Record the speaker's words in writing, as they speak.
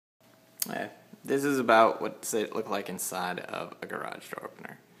This is about what does it look like inside of a garage door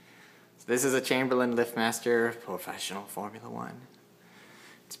opener. So this is a Chamberlain liftmaster professional Formula 1.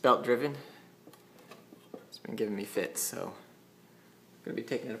 It's belt driven. It's been giving me fits, so I'm going to be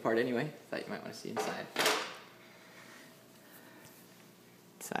taking it apart anyway. Thought you might want to see inside.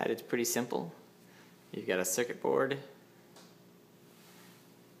 Inside it's pretty simple. You've got a circuit board,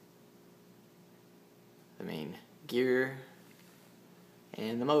 the main gear,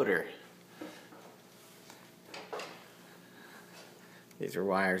 and the motor. These are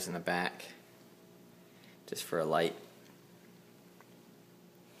wires in the back, just for a light.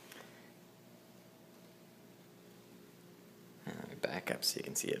 Let me back up so you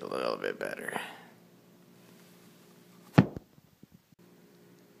can see it a little bit better. Of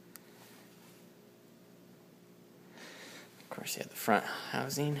course, you have the front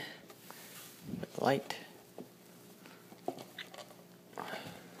housing with the light.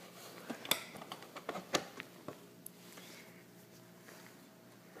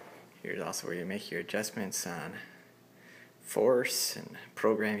 Here's also where you make your adjustments on force and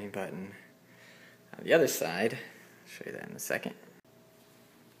programming button. On the other side, I'll show you that in a second.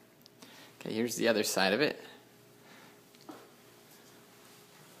 Okay, here's the other side of it.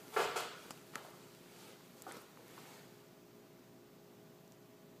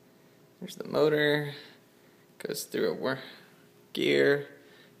 There's the motor, goes through a gear,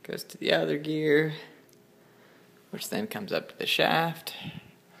 goes to the other gear, which then comes up to the shaft.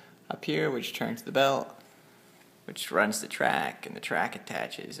 Up here, which turns the belt, which runs the track, and the track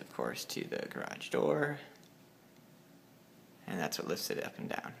attaches, of course, to the garage door, and that's what lifts it up and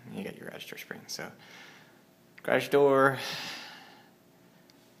down. And you got your garage door spring. So, garage door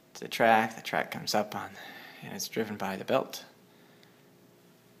to the track comes up on, and it's driven by the belt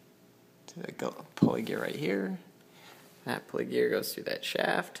to the pulley gear right here. That pulley gear goes through that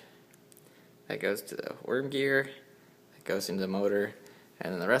shaft, that goes to the worm gear, that goes into the motor.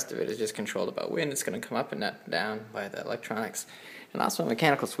 And then the rest of it is just controlled about wind. It's going to come up and down by the electronics. And also a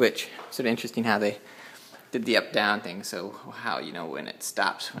mechanical switch. Sort of interesting how they did the up-down thing. So how you know when it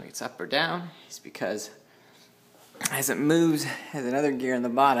stops, when it's up or down, is because as it moves, there's another gear in the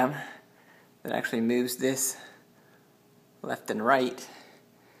bottom that actually moves this left and right.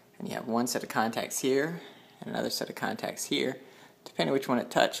 And you have one set of contacts here and another set of contacts here. Depending on which one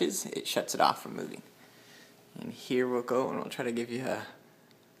it touches, it shuts it off from moving. And here we'll go and we'll try to give you a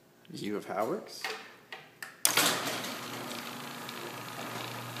view of how it works.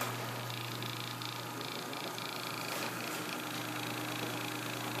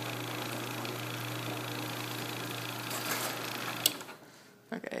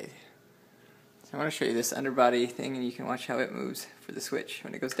 Okay, so I want to show you this underbody thing and you can watch how it moves for the switch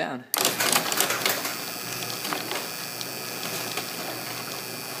when it goes down.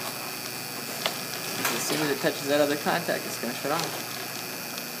 As soon as it touches that other contact, it's going to shut off.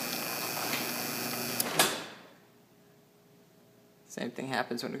 Same thing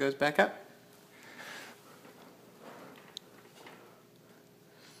happens when it goes back up.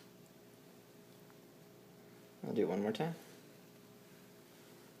 I'll do it one more time.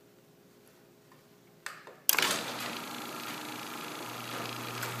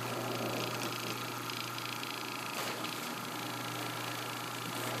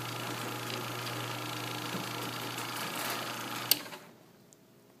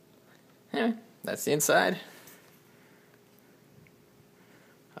 Anyway, that's the inside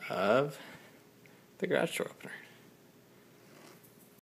of the garage door opener.